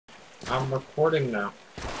I'm recording now.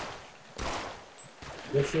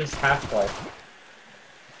 This is Half-Life.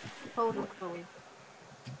 Totally.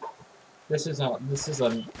 This is a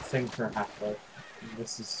thing for Half-Life.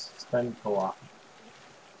 This is spend co-op.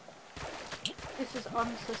 This is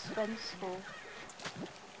unsuspenseful.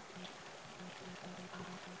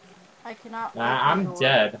 I cannot. I'm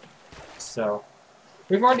dead. So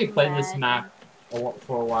we've already played this map for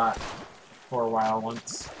a while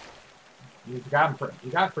once. We got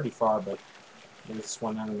pretty far, but there was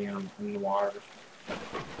one enemy in the water.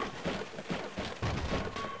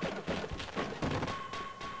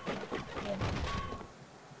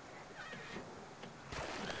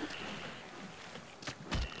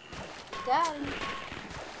 Got him.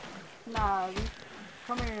 Nah,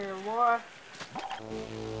 come here, boy.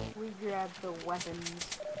 We grab the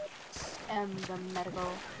weapons and the medical.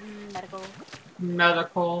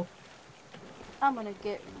 I'm gonna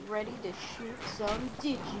get ready to shoot some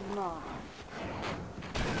Digimon.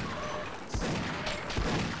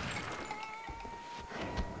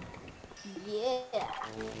 Yeah,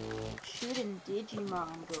 shooting Digimon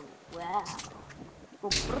go wow. Go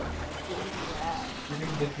brr, wow.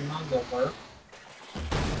 Shooting Digimon go burp.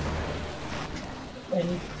 An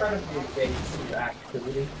incredibly basic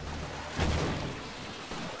activity.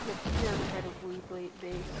 You're incredibly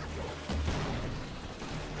based.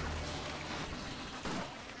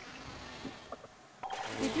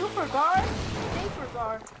 Did you forgot? They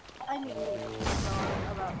forgot. I need to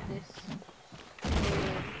forgot about this.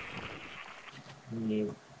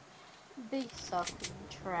 Noob. They suck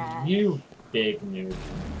trash. You big noob.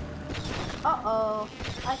 Uh-oh.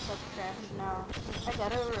 I suck trash now. I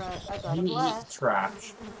gotta blast. Eat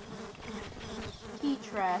trash. He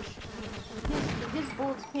trash. His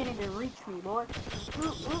bullets can't even reach me, boy.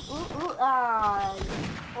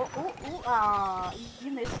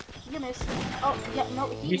 You missed. Oh, yeah, no,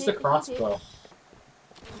 he Use the crossbow.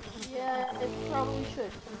 Yeah, it probably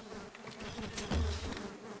should.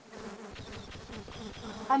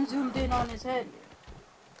 I'm zoomed in on his head.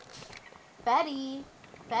 Fatty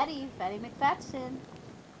McFatson.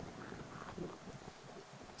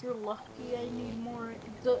 You're lucky I need more.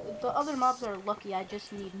 The other mobs are lucky, I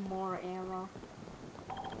just need more ammo.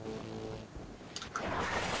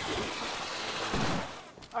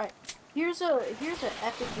 Alright, here's a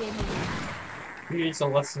epic game. Here's a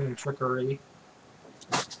lesson in trickery.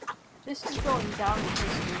 This is going down in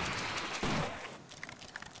history.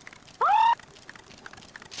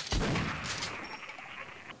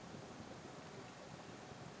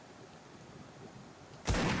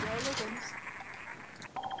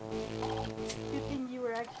 Good thing you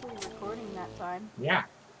were actually recording that time. Yeah.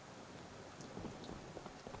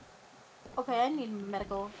 Okay, I need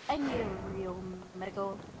medical. I need a real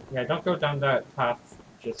medical. Yeah, don't go down that path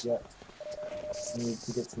just yet. You need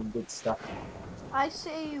to get some good stuff. I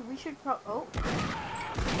say we should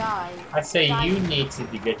die. I say die. You need to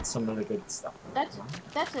get some of the good stuff. That's a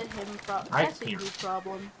him problem. That's a you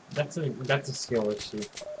problem. That's a skill issue.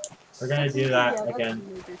 We're gonna do that again.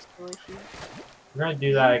 That's a major skill issue. We're gonna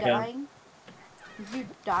do that again. You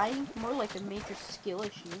dying? More like a major skill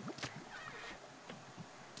issue.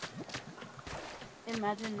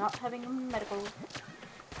 Imagine not having a medical.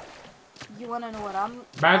 You wanna know what I'm...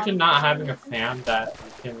 Imagine not having a fan that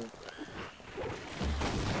you can...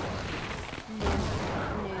 No.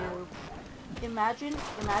 Imagine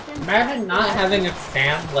not having a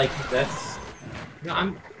fan like this. No,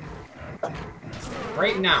 I'm...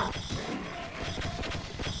 Right now.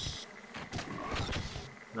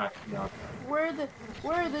 No. Where are the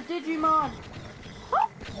Digimon?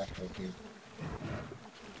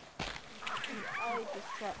 I just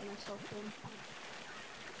trapped myself in.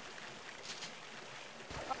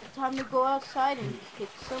 Time to go outside and kick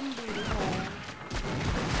some booty hole.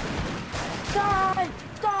 Die!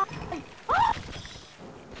 Die! Ah!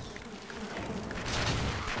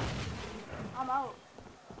 I'm out.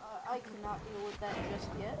 I cannot deal with that just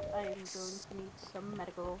yet. I am going to need some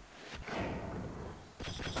medical.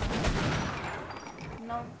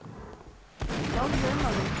 No. No, your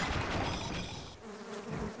mother.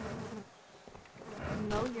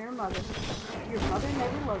 No, your mother. Your mother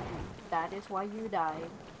never loved you. That is why you died.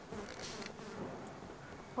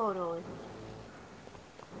 Totally.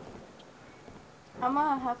 I'm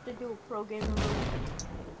gonna have to do a pro gamer move.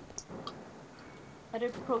 I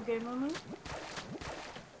did pro gamer move.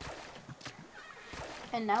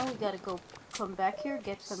 And now we gotta come back here,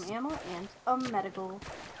 get some ammo and a medical.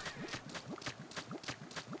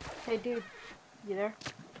 Hey dude, you there?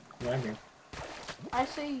 Yeah, I'm here. I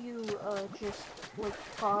say you just like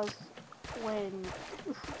pause when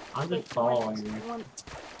I'm just following you.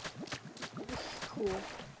 Cool.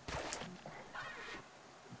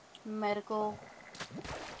 medical.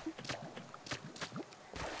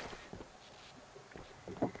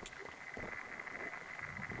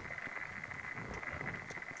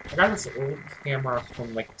 I got this old camera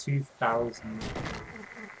from like 2000.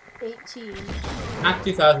 18. Not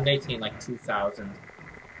 2018, like 2000.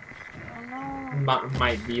 Oh no.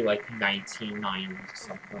 Might be like 1990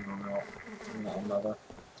 something. I don't know. Another.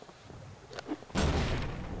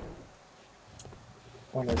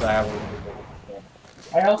 One is I have a little bit.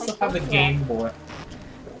 I also have a Game Boy.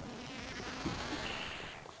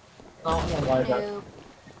 I don't know why that.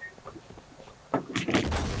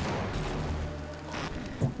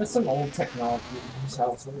 There's some old technology in this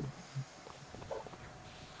household.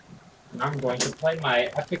 And I'm going to play my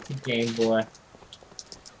epic Game Boy.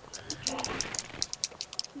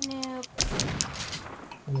 Nope.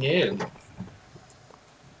 No.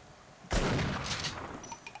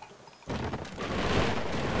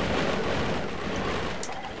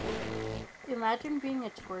 Imagine being a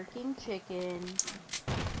twerking chicken.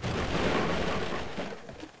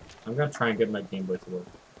 I'm gonna try and get my Game Boy to work.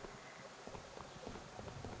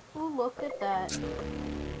 Ooh, look at that.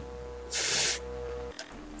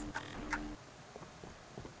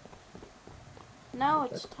 Now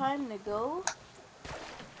it's time to go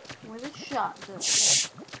with a shotgun.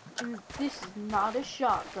 This is not a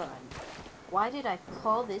shotgun. Why did I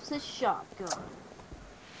call this a shotgun?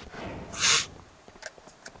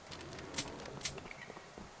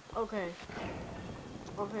 Okay.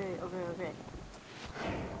 Okay.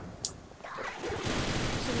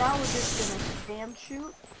 So now we're just gonna spam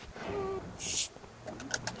shoot.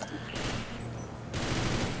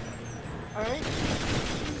 Alright.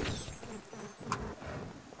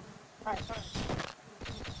 Alright.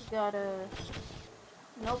 Gotta...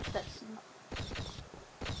 Nope, that's not...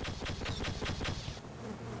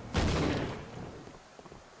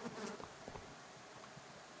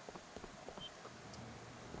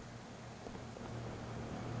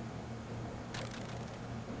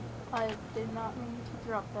 I did not mean to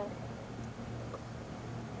drop that.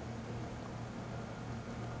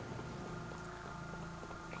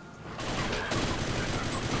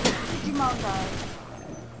 Digimon died.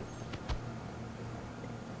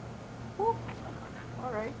 Whew.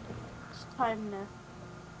 Alright. It's time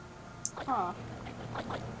to... Huh.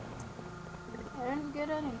 I didn't get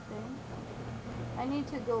anything. I need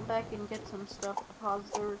to go back and get some stuff. Pause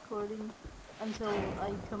the recording until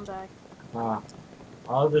I come back.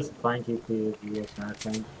 I'll just find you to the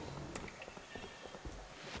nothing.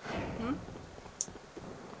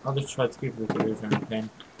 I'll just try to keep the videos and everything.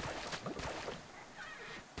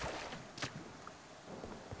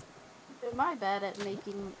 Am I bad at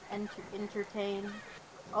making entertain?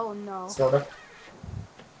 Oh no. Sort of.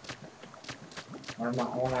 Or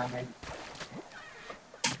not one I made.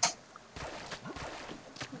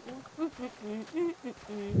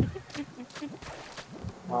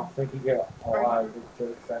 I think you get a lot of good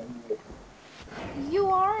jokes out of it. You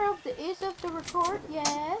are of the record,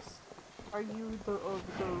 yes. Are you of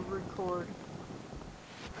the record?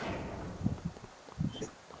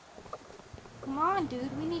 Come on,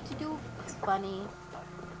 dude. We need to do funny.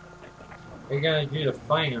 You're gonna do the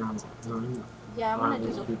funny on Yeah, I'm gonna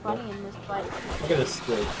do the funny in this fight. Look at this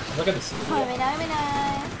squid. Look at this squid.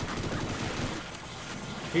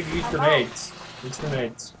 Dude, use grenades. Use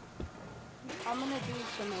grenades. I'm gonna do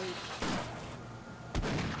some AIDS.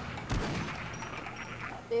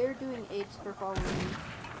 They're doing AIDS for following me.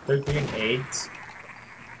 They're doing AIDS?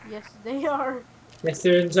 Yes, they are. Yes,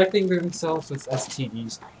 they're injecting themselves with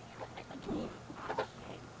STDs.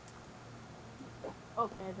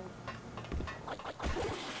 Okay then.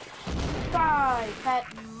 Die, fat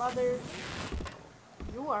mother.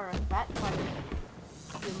 You are a fat mother.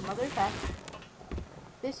 Your mother fat.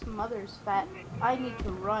 This mother's fat. I need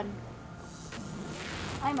to run.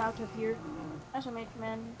 I'm out of here. SMA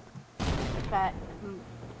command. Fat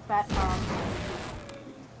mom.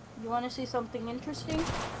 You want to see something interesting?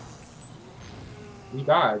 You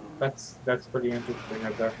died. That's pretty interesting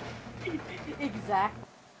right there. Exactly.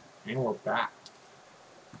 And we're back.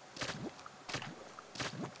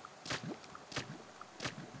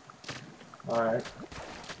 Alright.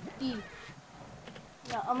 E.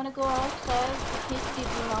 Now I'm gonna go outside to hit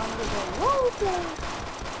Digimon with a whoa!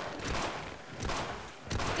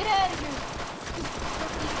 Get out of here!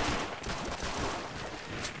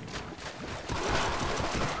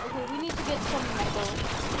 Okay, we need to get some metal.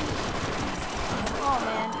 Oh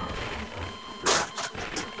man.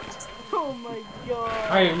 Oh my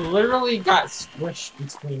god. I literally got squished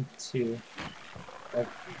between two. Yeah,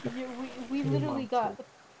 we literally got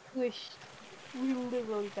squished. We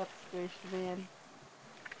literally got squished, man.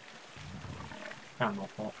 kind of my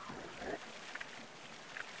fault.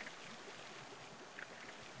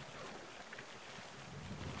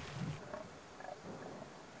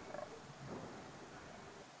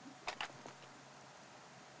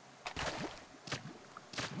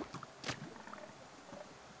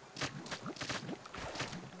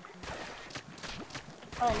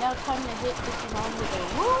 Alright, now time to hit Digimon with a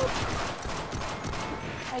whoop!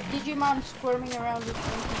 Digimon squirming around with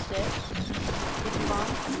empty sticks.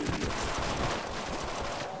 Digimon.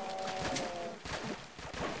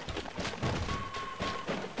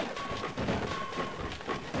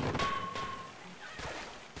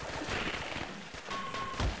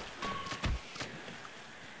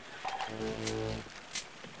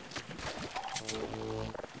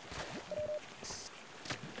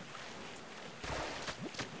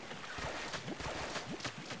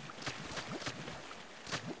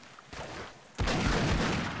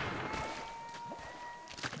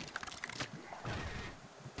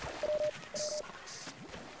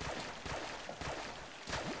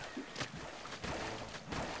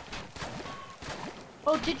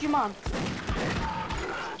 Oh, Digimon!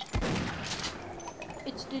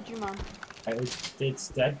 It's Digimon. It's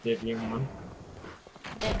dead Digimon.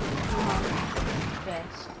 Dead Digimon.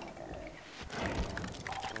 Best.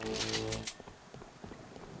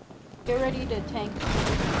 Get ready to tank.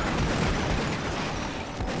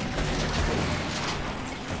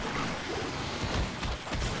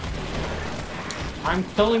 I'm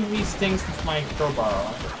killing these things with my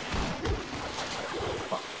crowbar.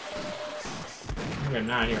 I'm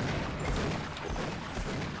getting out of here.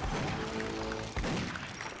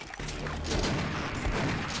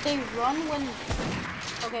 They run when...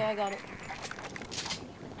 Okay, I got it.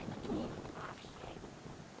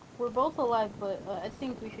 We're both alive, but I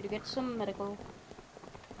think we should get some medical.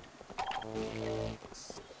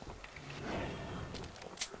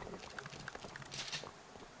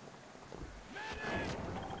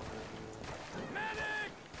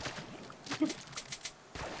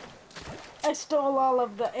 I stole all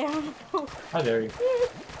of the ammo. How dare you?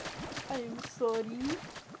 I'm sorry.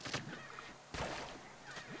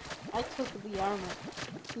 I took the armor.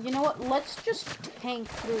 You know what? Let's just tank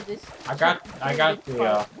through this. I got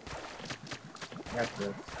the.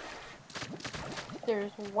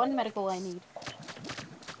 There's one medical I need.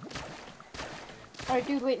 Alright,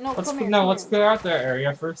 dude, wait, no, Let's come here. let's go out the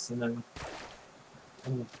area first, and then.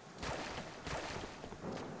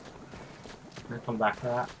 I'll come back to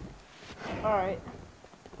that. Alright.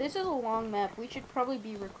 This is a long map. We should probably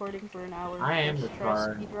be recording for an hour. I am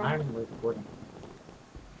recording. I'm recording.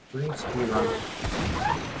 Dream speedrun.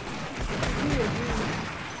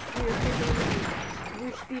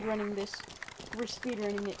 We're speedrunning this. We're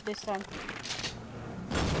speedrunning it this time.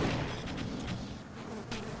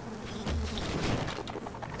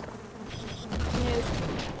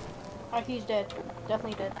 Oh, he's dead.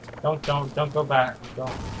 Definitely dead. Don't go back.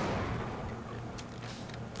 Don't.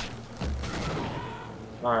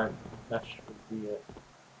 Alright, that should be it.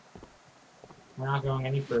 We're not going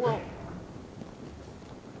any further. Whoa.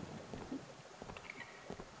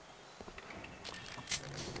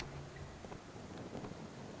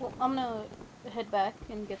 Well, I'm gonna head back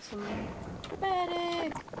and get some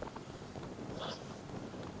medic.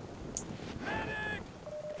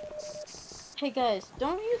 Hey guys,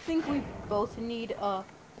 don't you think we both need a...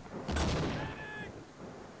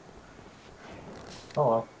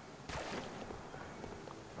 Hello.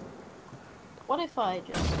 What if I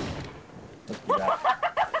just... Let's do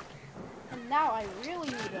that. And now I really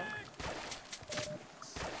need a...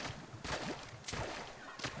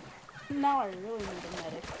 Now I really need a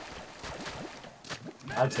medic.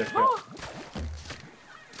 I took it.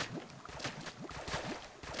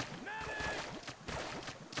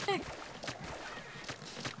 Medic!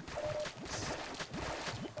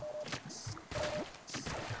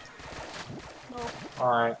 No,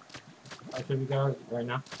 Alright. Should we go right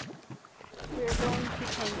now? we're going to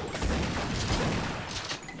tangle.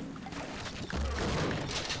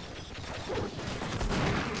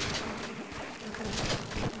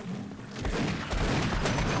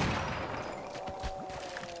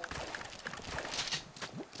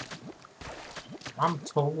 I'm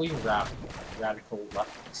totally radical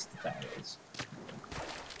leftist, that is.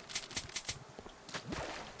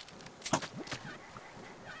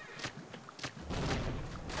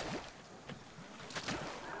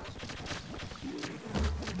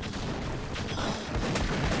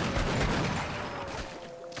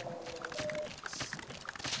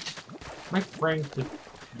 My friend just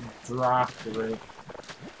dropped the rate.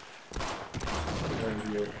 Very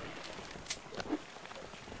weird.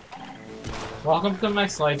 Welcome to my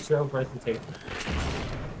slideshow presentation.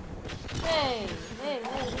 Hey!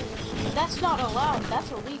 That's not allowed.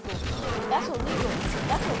 That's illegal. That's illegal.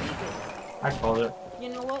 That's illegal. I called it. You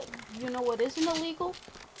know what? You know what isn't illegal?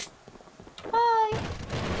 Hi.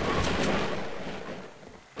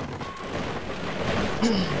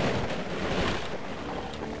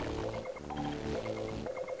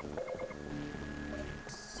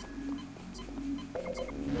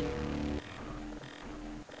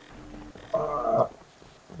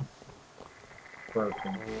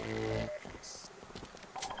 Broken.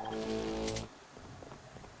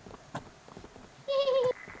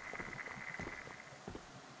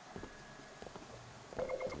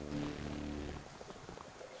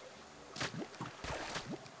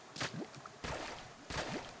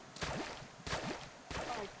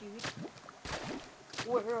 Alright, dude.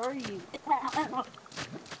 Where are you?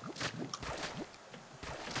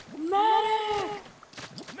 Medic!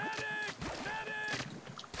 Medic! Medic!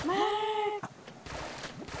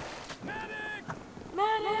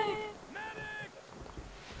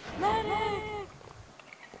 Medic!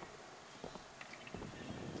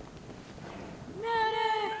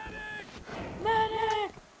 Medic!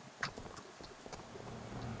 Medic!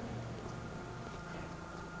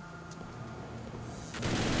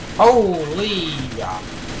 Holy!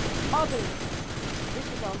 Mother!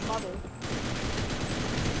 This is our mother.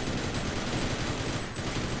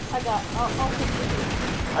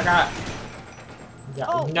 I got. Yeah,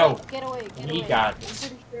 Oh, no. wait, get away, get We away. got I'm this.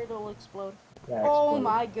 pretty sure it'll explode. Yeah, Oh explode.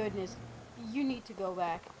 my goodness. You need to go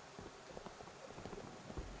back.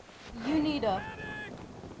 You need a...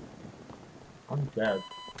 I'm dead.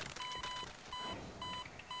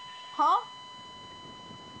 Huh?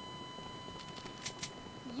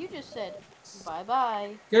 You just said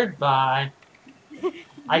bye-bye. Goodbye. You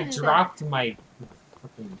I just said- dropped my.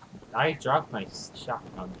 I dropped my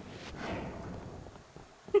shotgun.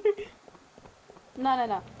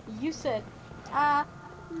 No. You said, nah.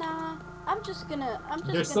 I'm just gonna.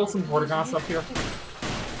 There's still some Vortigaunts up here.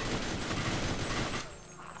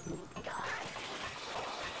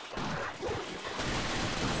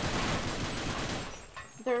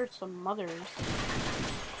 There are some mothers.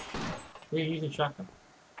 We're using shotgun.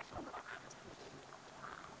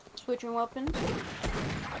 Switching weapons.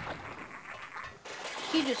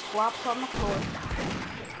 He just flops on the floor.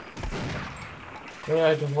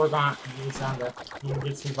 Yeah, the Vortigaunt is down there. You can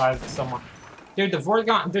just revive someone. Dude, the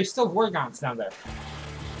Vortigaunt. There's still Vortigaunts down there.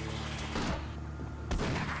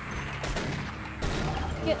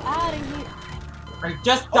 Get out of here. I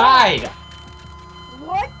just died!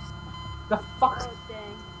 What? The fuck? Oh,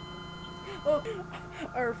 dang. Oh,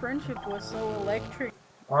 our friendship was so electric.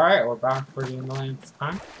 Alright, we're back for the millionth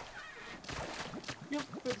time. Yep,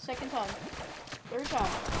 for the second time. Third time.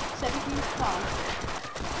 17th time.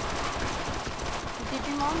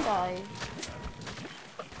 Digimon died.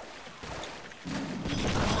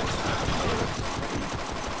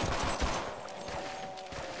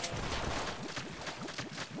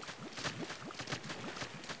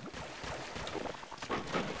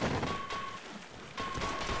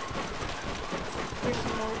 There's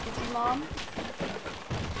some more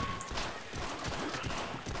Digimon.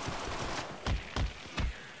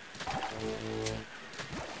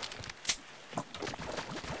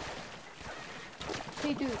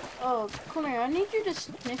 Hey dude, come here, I need you to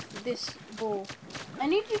sniff this bowl. I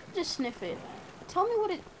need you to sniff it. Tell me what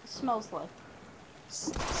it smells like.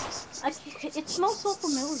 It smells so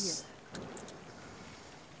familiar.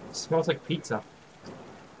 It smells like pizza.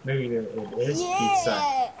 Maybe it is Yeah!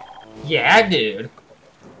 pizza. Yeah, dude.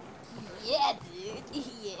 Yeah, dude.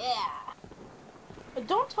 Yeah.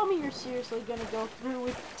 Don't tell me you're seriously gonna go through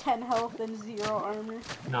with 10 health and 0 armor.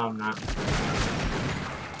 No, I'm not.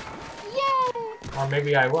 Yay! Or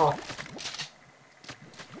maybe I will.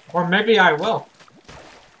 Or maybe I will.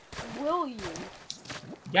 Will you?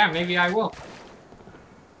 Yeah, maybe I will.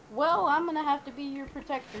 Well, I'm gonna have to be your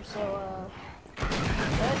protector, so,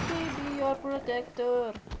 let me be your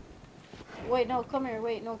protector. Wait, no, come here.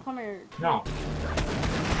 Wait, no, come here. No.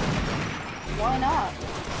 Why not?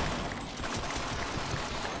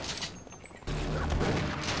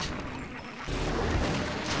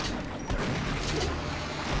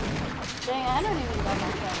 Dang, I don't even got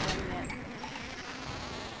my shotgun yet.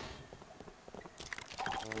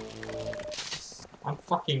 I'm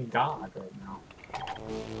fucking God right now.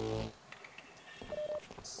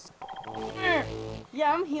 Here.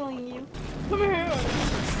 Yeah, I'm healing you. Come here.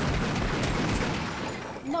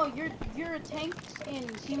 No, you're a tank in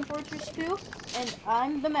Team Fortress 2, and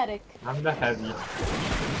I'm the medic. I'm the heavy. Yes,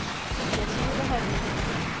 you're the heavy.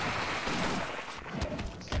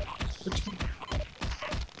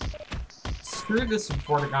 Screw this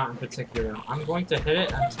Vortigaunt in particular. I'm going to hit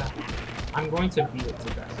it until I'm going to beat it to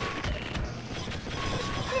death.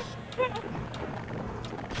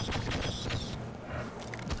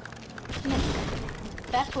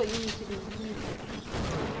 That's what you need to do.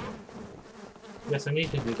 Yes, I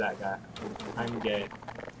need to do that, guy. I'm gay.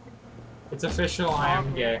 It's official, I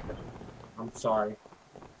am gay. I'm sorry.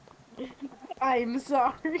 I'm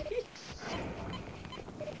sorry.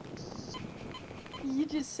 You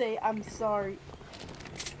just say, I'm sorry.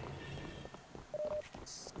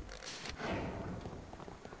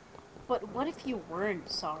 But what if you weren't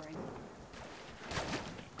sorry?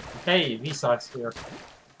 Hey, Vsauce here.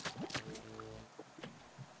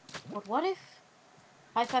 But what if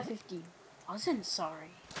High 550 wasn't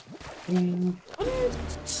sorry? Ding,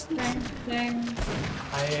 ding.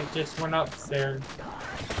 I just went upstairs.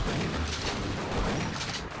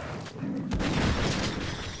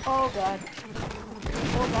 Oh god.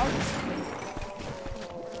 Oh god.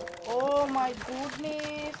 Oh my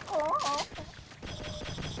goodness. Oh.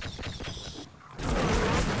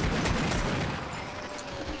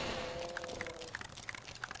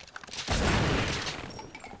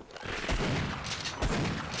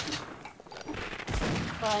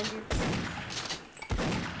 Find you.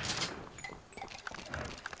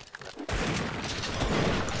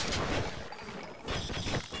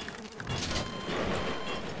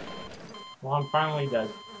 Well, I'm finally dead.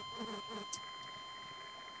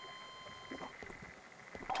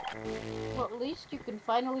 Well, at least you can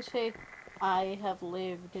finally say, I have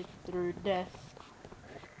lived through death.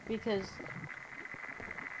 Because...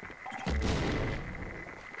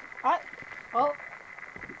 Oh!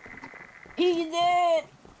 He did!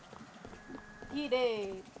 He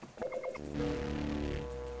did!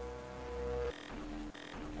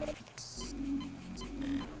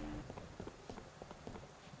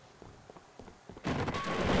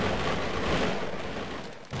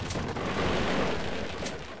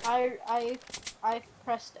 I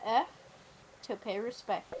pressed F to pay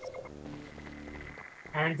respect.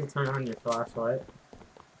 And to turn on your flashlight.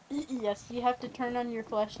 Yes, you have to turn on your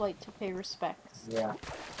flashlight to pay respects. Yeah.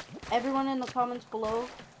 Everyone in the comments below,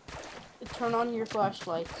 turn on your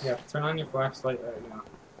flashlights. Yeah, turn on your flashlight right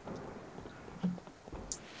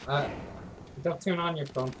now. Don't turn on your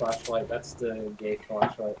phone flashlight, that's the gay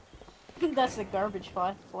flashlight. That's the garbage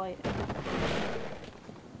flashlight.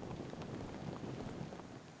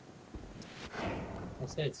 I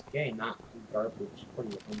said it's gay, not garbage. What are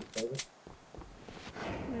you, homophobic?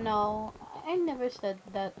 No, I never said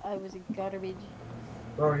that I was a garbage.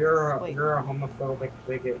 Bro, you're a homophobic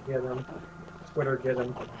bigot. Get him. Twitter, get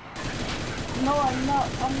him. No, I'm not.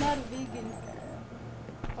 I'm not a vegan.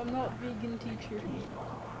 I'm not vegan teacher.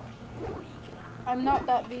 I'm not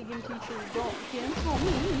that vegan teacher. Don't cancel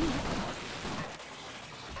me.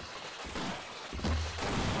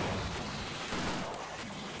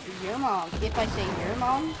 Your mom. If I say your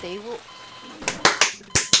mom, they will.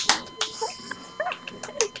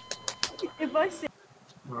 If I say.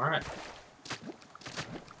 Alright.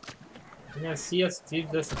 You're gonna see us do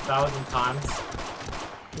this 1,000 times.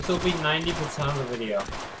 This will be 90% of the video.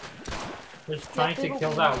 Just trying to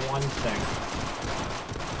kill that one thing.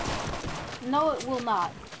 No, it will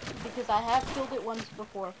not. Because I have killed it once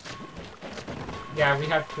before. Yeah, we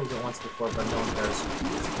have killed it once before, but no one cares.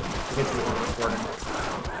 Because we weren't recording.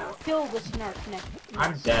 Kill the snark neck.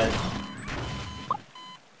 I'm dead.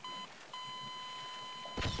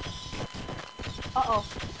 Uh-oh.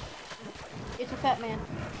 It's a fat man.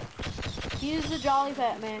 He is a jolly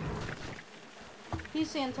fat man.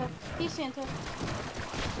 He's Santa. He's Santa.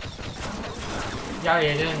 Yeah,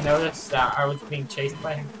 you didn't notice that I was being chased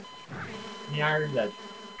by him? Yeah, you're dead.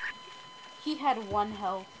 He had 1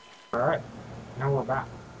 health. Alright. Now we're back.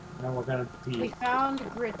 Now we're gonna be... We found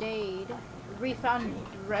grenade. We found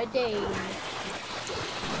grenade.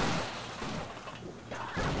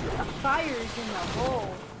 Fires in the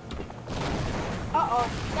hole. Uh-oh.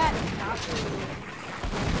 That is not good.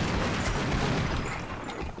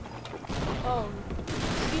 Oh.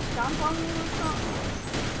 Did you stomp on me or something?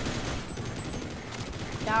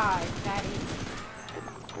 Die, fatty.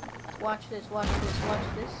 Watch this, watch this, watch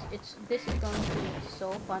this. This is going to be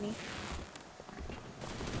so funny.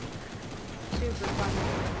 Super funny.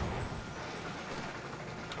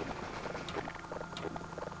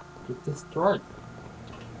 Get destroyed.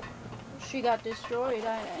 She got destroyed.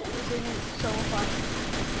 Isn't it so funny?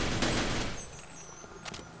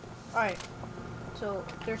 Alright. So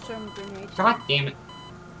there's some grenades. God damn it.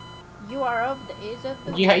 You are of the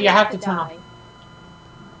You have to turn die. off.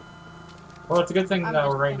 Well, it's a good thing I'm that just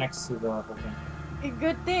we're right kidding. next to the level thing. A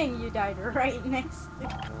good thing you died right next to...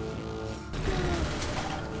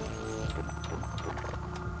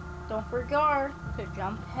 Don't forget to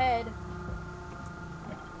jump ahead.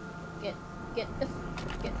 Get the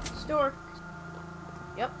stork.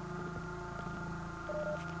 Yep.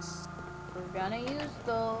 We're gonna use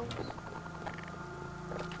those.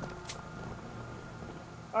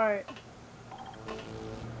 Alright.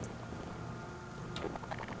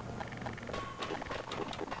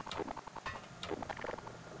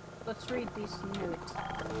 Let's read these notes.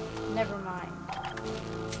 Never mind.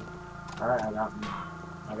 Alright, I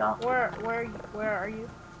got. Where are you?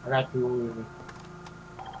 I got two.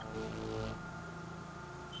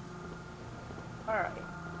 Alright.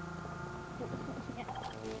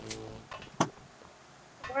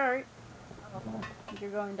 Where are you? Oh, you're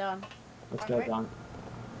going down. Let's go down.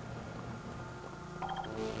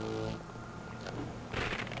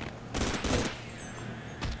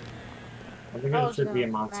 I think it should be a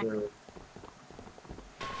monster.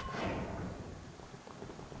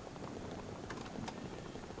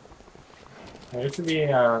 There should be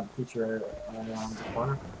a creature around the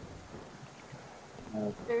corner.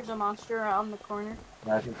 There's a monster on the corner.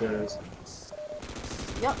 Yeah, I think there is.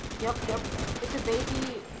 Yep. It's a baby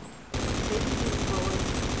bully.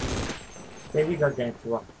 Baby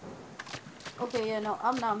gargantua. Okay, yeah, no,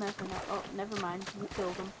 I'm not messing up. Oh, never mind. You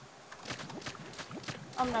killed him.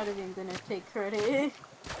 I'm not even gonna take credit.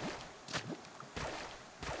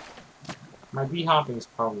 My bee hopping is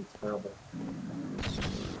probably terrible.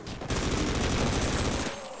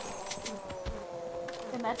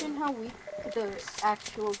 Imagine how weak the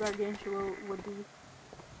actual gargantua would be.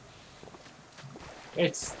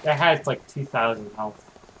 It has like 2,000 health.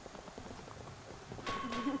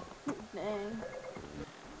 Dang.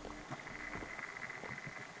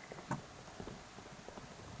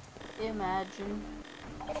 Imagine.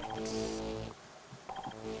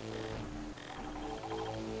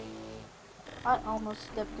 I almost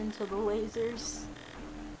stepped into the lasers.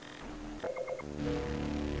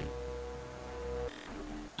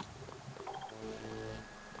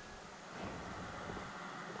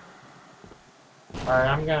 Alright,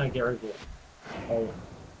 I'm gonna get rid of it. Oh.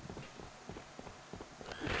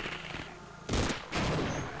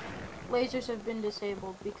 Lasers have been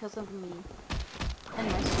disabled because of me. And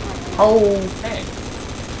my sniper. Okay.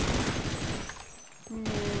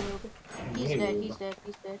 Noob. He's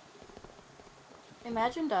dead.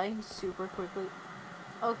 Imagine dying super quickly.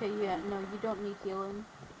 Okay, yeah, no, you don't need healing.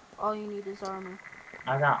 All you need is armor.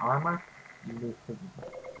 I got armor.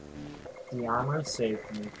 The armor saved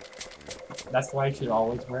me. That's why you should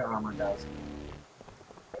always wear armor, guys.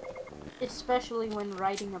 Especially when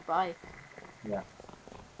riding a bike. Yeah.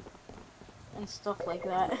 And stuff like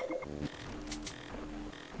that.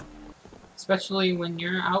 Especially when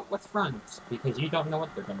you're out with friends, because you don't know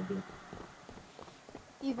what they're gonna do.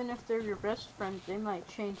 Even if they're your best friends, they might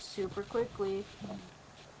change super quickly.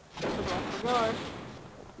 So don't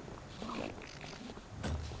forget.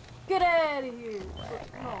 Get out of here!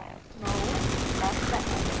 No.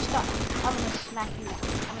 Stop. I'm gonna smack you.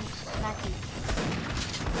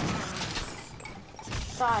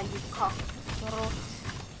 Die, you cock.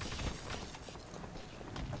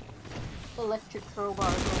 Electric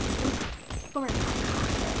crowbar. Come here.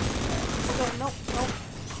 Okay, nope.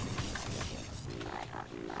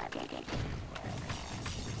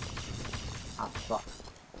 Ah, fuck.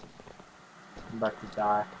 I'm about to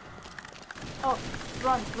die. Oh,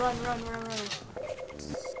 run.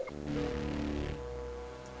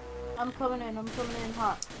 I'm coming in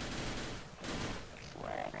hot.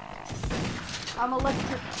 I'm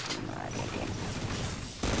electric.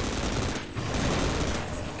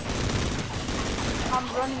 I'm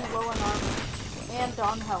running low on armor. And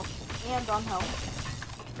on health.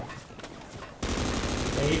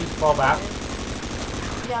 Can you just fall back?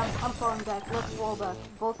 Yeah, I'm falling back. Let's fall back.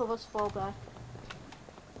 Both of us fall back.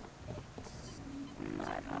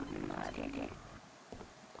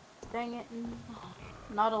 Dang it.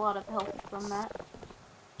 Not a lot of health from that.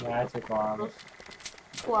 Yeah, I took a lot of it.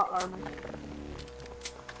 Plot armor.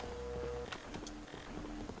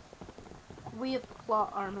 We have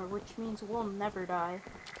plot armor, which means we'll never die.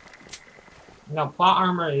 No, plot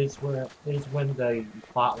armor is when the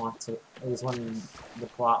plot wants it. Is when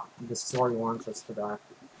the story wants us to die.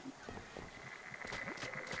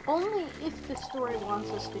 Only if the story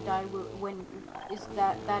wants us to die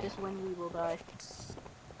that is when we will die.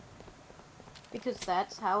 Because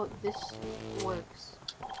that's how this works.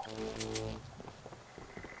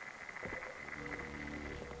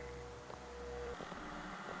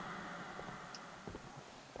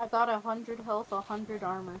 I got 100 health, 100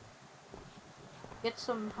 armor. Get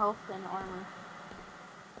some health and armor.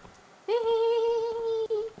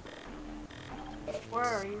 Where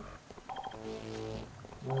are you?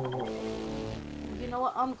 You know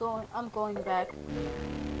what? I'm going back.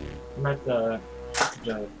 I'm at the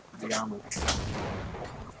armor.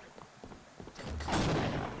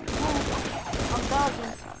 I'm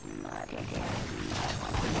dodging.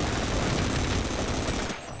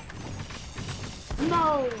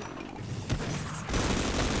 No!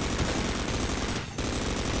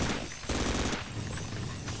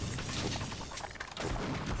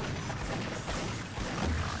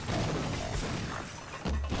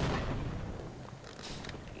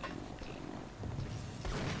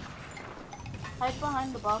 Hide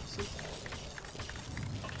behind the boxes.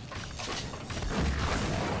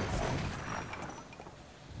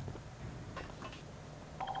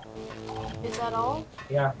 Is that all?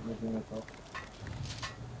 Yeah, I think that's all.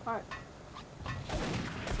 Alright.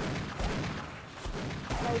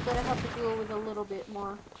 I better have to deal with a little bit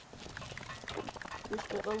more.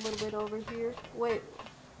 Just a little bit over here. Wait.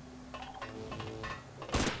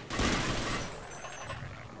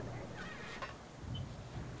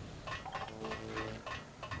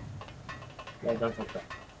 Yeah, that's okay.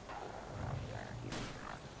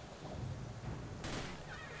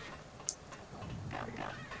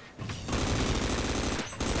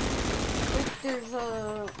 There's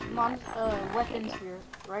weapons here,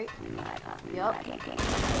 right? Yup.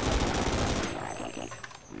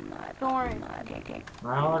 Don't worry. I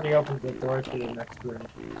already opened the door to the next room.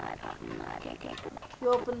 You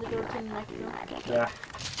open the door to the next room. Yeah.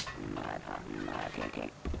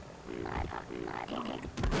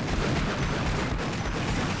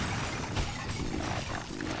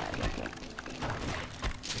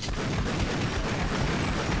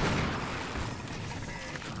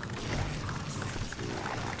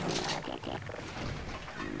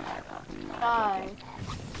 Die.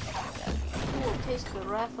 You will taste the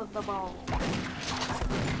wrath of the ball.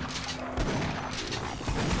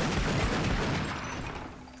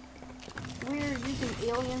 We're using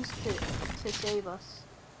aliens to save us.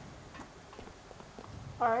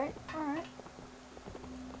 Alright, alright.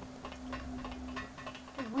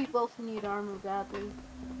 We both need armor badly.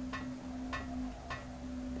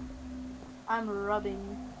 I'm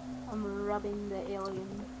rubbing the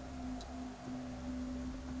alien.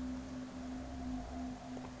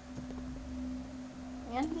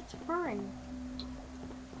 And it's purring.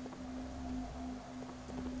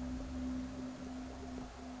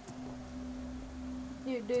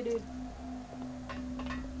 Dude.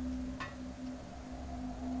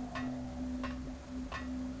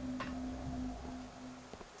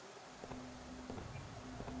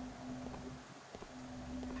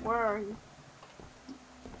 Where are you?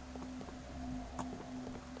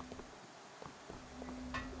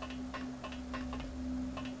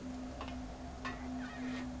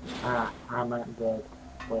 I'm at the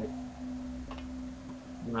place.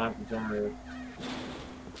 I'm at the generator.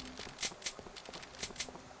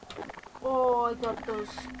 Oh, I got those.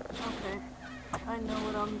 Okay. I know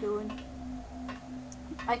what I'm doing.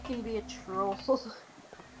 I can be a troll. Hold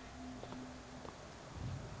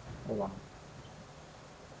on.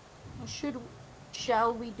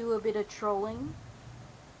 Shall we do a bit of trolling?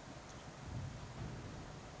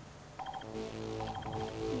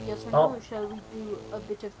 Yes or no? Shall we do a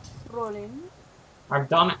bit of trolling? I've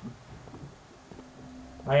done it.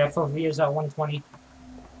 My FOV is at 120.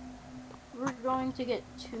 We're going to get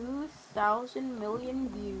 2,000 million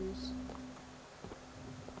views.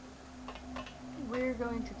 We're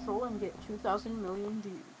going to troll and get 2,000 million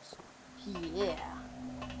views. Yeah.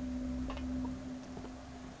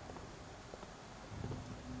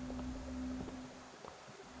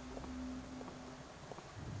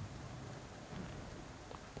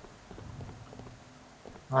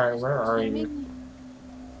 Alright, where are you?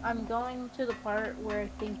 I'm going to the part where I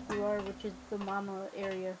think you are, which is the mama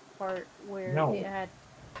area part where it had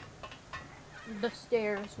the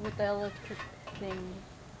stairs with the electric thing.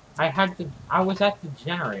 I was at the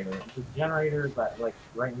generator. The generator is like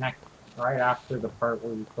right after the part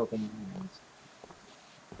where you cook in onions.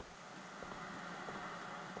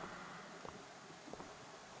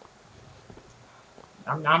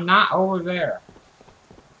 I'm not over there.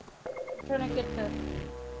 I'm trying to get to...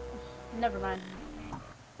 Never mind.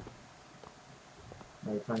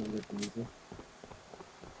 Are you trying to get to easy?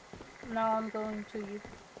 No, I'm going to you.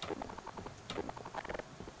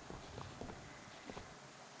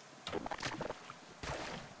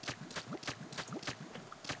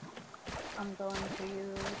 I'm going to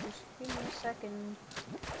you. Just give me a second.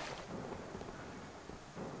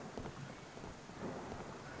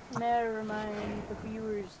 May I remind the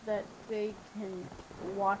viewers that they can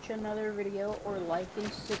watch another video or like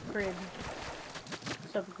and subscribe.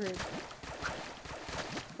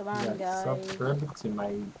 Come on, guys. Subscribe to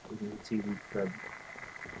my YouTube crib.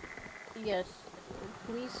 Yes.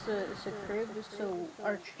 please subscribe so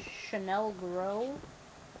our Chanel grow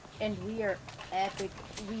and we are epic.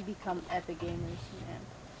 We become epic gamers, man.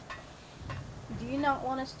 Do you not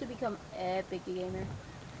want us to become epic gamer?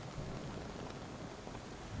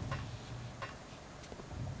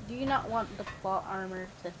 Do you not want the plot armor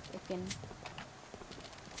to thicken?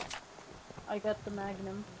 I got the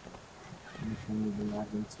magnum. I need the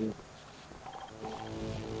magnum too.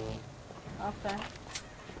 Okay.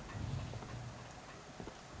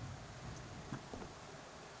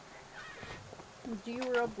 Do you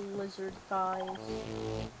rub lizard thighs?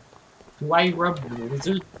 Do I rub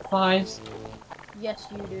lizard thighs? Yes,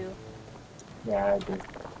 you do. Yeah, I do.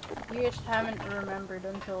 You just haven't remembered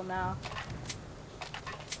until now.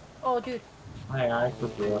 Oh, dude. I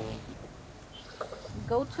forgot.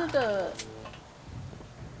 Go to the...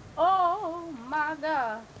 Oh, my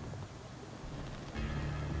God.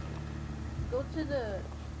 Go to the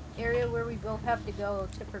area where we both have to go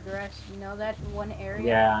to progress. You know that one area?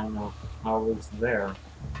 Yeah, I know. I was there.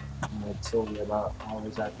 And I told you about I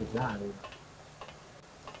was at the giant.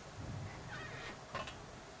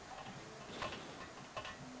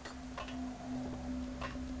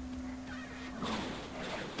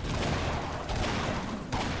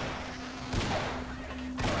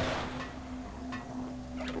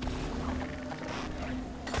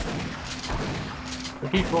 The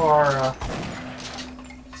people are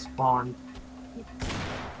spawned.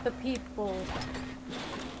 The people.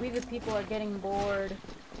 We the people are getting bored.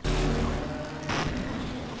 We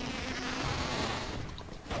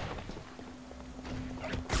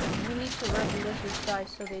need to rub the lizard guys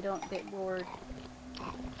so they don't get bored.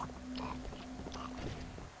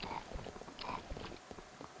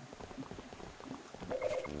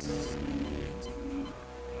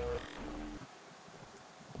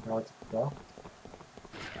 Now let's go.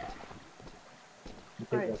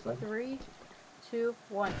 Alright, 3, 2,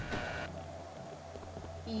 1.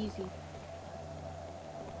 Easy.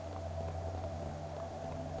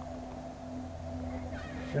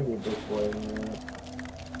 There's gonna be a big boy in the room.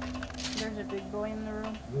 There's a big boy in the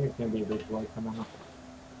room. There's gonna be a big boy coming up.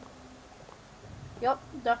 Yep,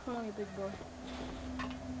 definitely a big boy.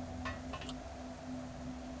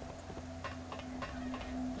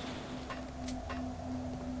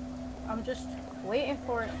 I'm just waiting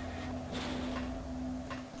for it.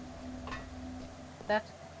 That's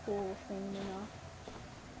a cool thing, you know.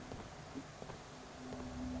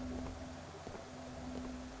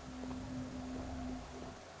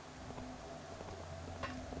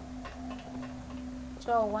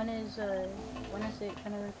 So when is it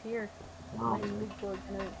gonna appear? When's Big Boy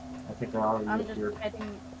gonna? I think they're already I'm appeared.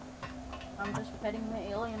 just petting the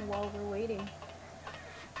alien while we're waiting.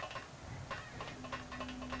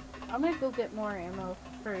 I'm gonna go get more ammo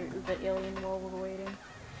for the alien while we're waiting.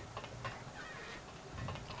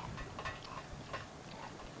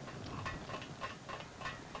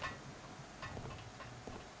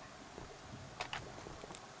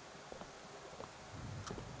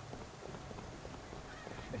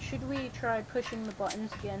 Should we try pushing the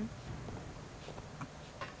buttons again?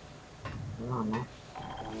 I don't know.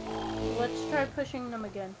 Let's try pushing them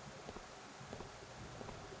again.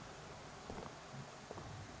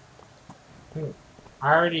 We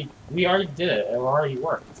already did it. It already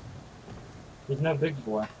worked. There's no big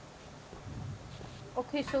boy.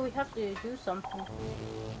 Okay, so we have to do something.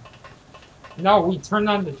 No, we turned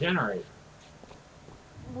on the generator.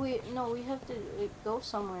 We have to go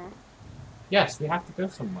somewhere. Yes, we have to go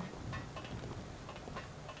somewhere.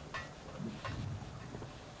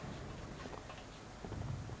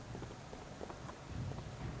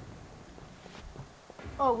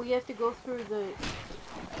 Oh, we have to go through the...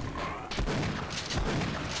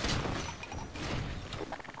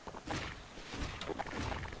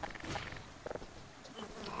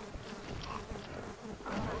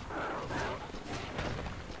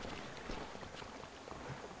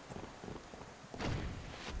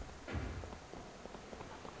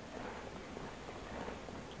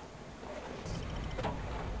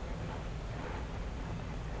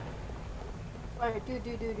 Alright, dude.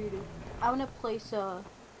 I wanna place a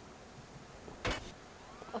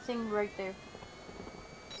thing right there.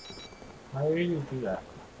 How do you do that?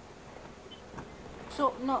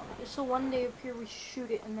 So when they appear, we shoot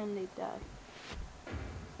it and then they die.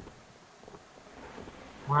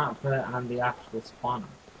 Why not put it on the actual spawner?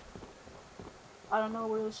 I don't know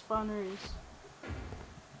where the spawner is.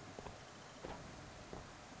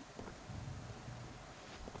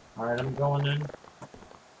 Alright, I'm going in.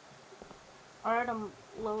 Alright, I'm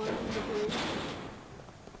lowering the bridge.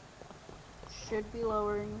 Should be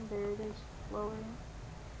lowering. There it is. Lowering.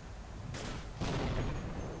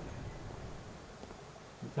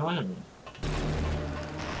 No enemy.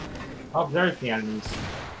 Oh, there's the enemies.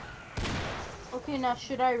 Okay, now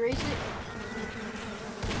should I raise it?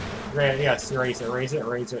 Yes, raise it, raise it,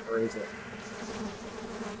 raise it, raise it.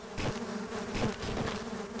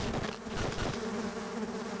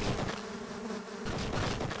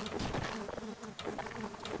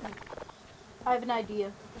 I have an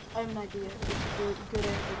idea. I have an idea. It's a good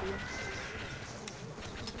idea.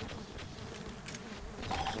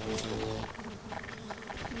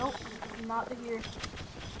 Nope, not here.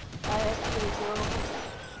 I actually go.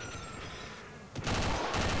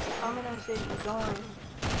 I'm gonna say you're going.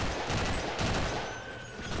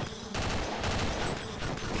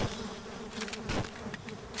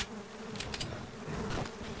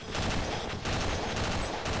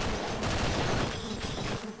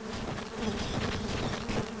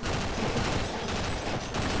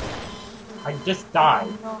 I just died.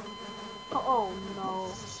 No. Oh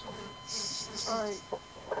no. Alright.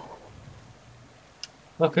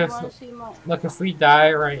 Look, You if wanna see my... look, if we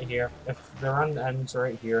die right here, if the run ends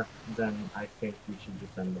right here, then I think we should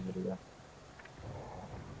just end the video.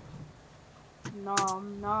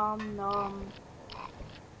 Nom nom nom.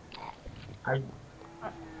 I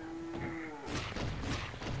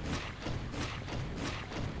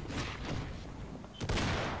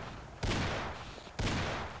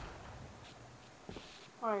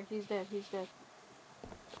Alright, he's dead, he's dead.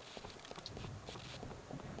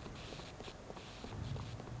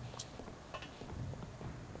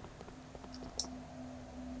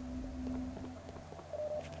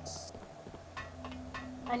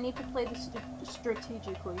 I need to play this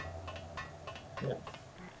strategically. yeah.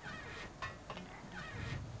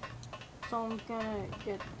 So I'm gonna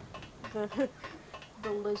get the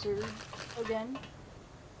the lizard again.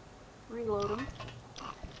 Reload him.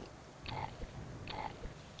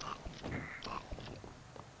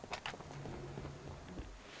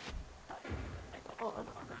 Oh,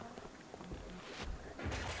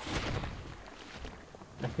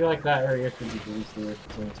 I feel like that area should be boosted.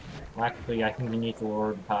 Well, actually, I think we need to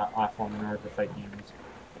lower the platform in order to fight demons.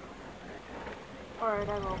 alright,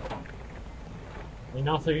 I will. You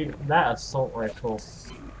know, so that assault rifle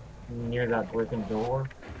near that broken door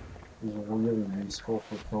is really useful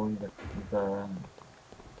for killing the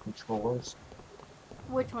controllers.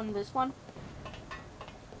 Which one? This one?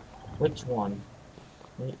 Which one?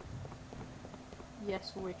 Wait,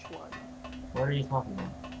 Yes, which one? what are you talking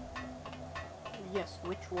about? Yes,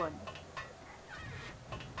 which one?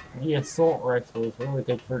 The assault rifle is really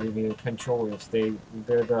good for the controllers. They're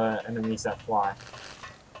the enemies that fly.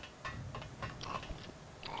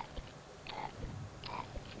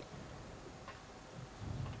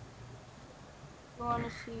 You wanna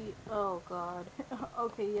see? Oh god.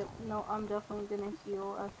 Okay, yep. No, I'm definitely gonna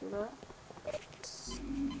heal after that.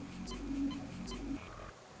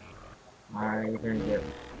 Alright, you're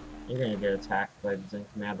gonna get attacked by the Zen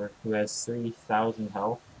Commander, who has 3,000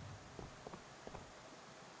 health.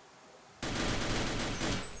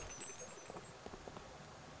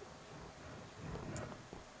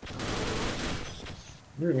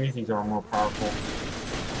 Your Uzis are more powerful.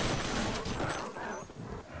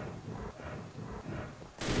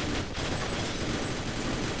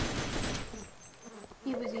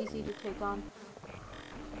 He was easy to take on.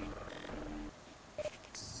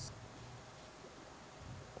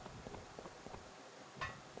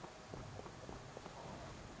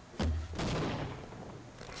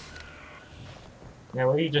 Yeah,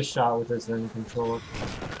 what he just shot with his Zen controller.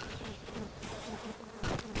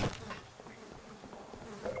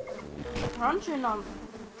 Crunching on.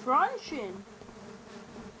 Crunching!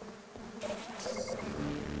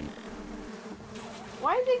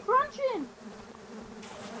 Why are they crunching?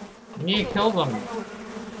 You need to kill them.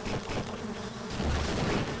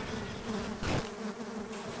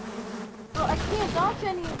 Bro, I can't dodge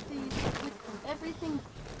any of these with everything.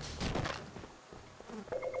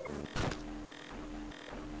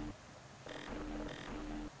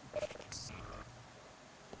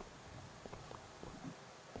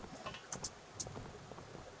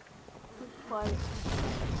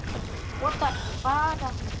 What the fuck?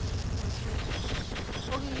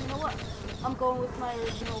 Okay, you know what? I'm going with my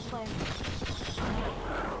original plan.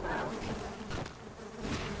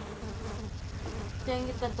 Dang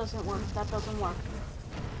it, that doesn't work. That doesn't work.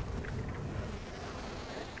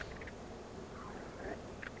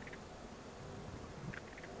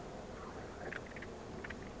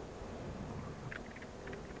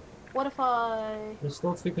 What if I... There's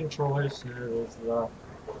still 2 controllers here. There's the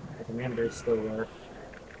commander's still there.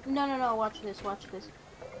 No, no, no. Watch this. Watch this.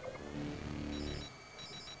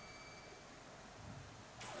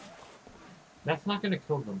 That's not gonna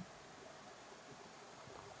kill them.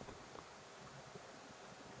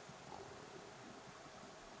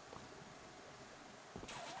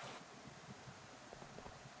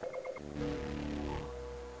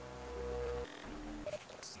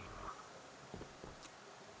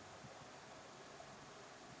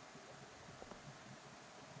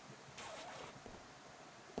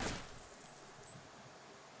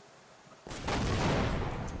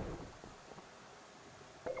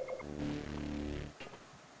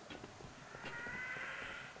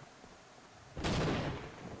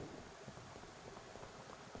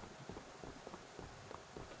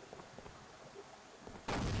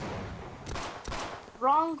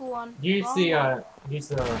 Wrong one. Use Wrong the one. use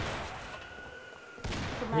the The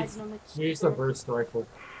Magnum. use the burst rifle.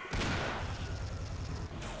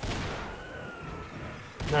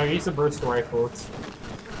 No, use the burst rifle.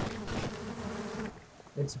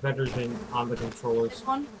 It's better than on the controllers. This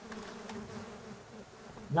one.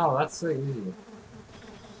 No, that's so easy.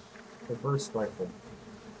 The burst rifle.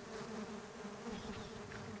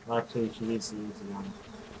 Actually, you should use the easy one.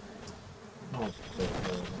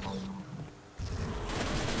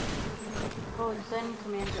 Oh, Zen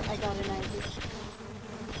Commander, I got an idea.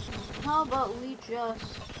 How about we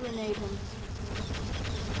just grenade him?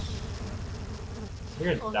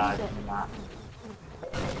 You're gonna die from that.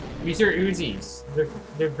 These are Uzis.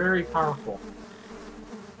 They're very powerful.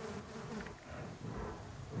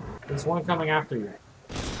 There's one coming after you.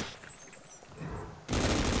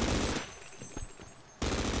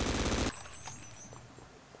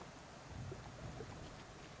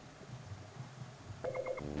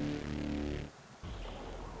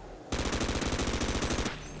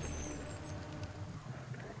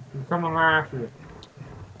 He's coming right after you.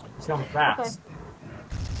 He's coming fast. Okay.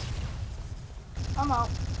 I'm out.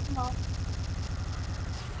 I'm out.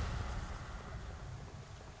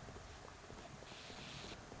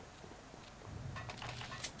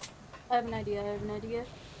 I have an idea. I have an idea.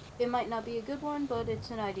 It might not be a good one, but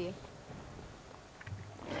it's an idea.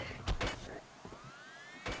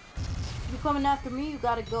 You coming after me? You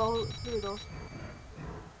gotta go through those.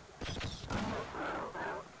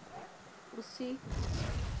 Let's see.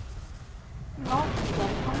 No, you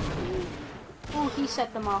gotta come through. Oh, he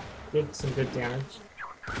set them off. Did some good damage.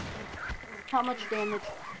 How much damage?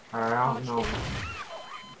 I How don't much know. damage?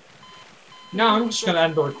 No, I'm just gonna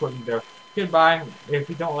end the recording there. Goodbye. If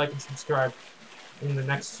you don't like and subscribe, in the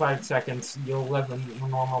next 5 seconds, you'll live a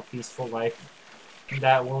normal, peaceful life.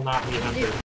 That will not be hunted.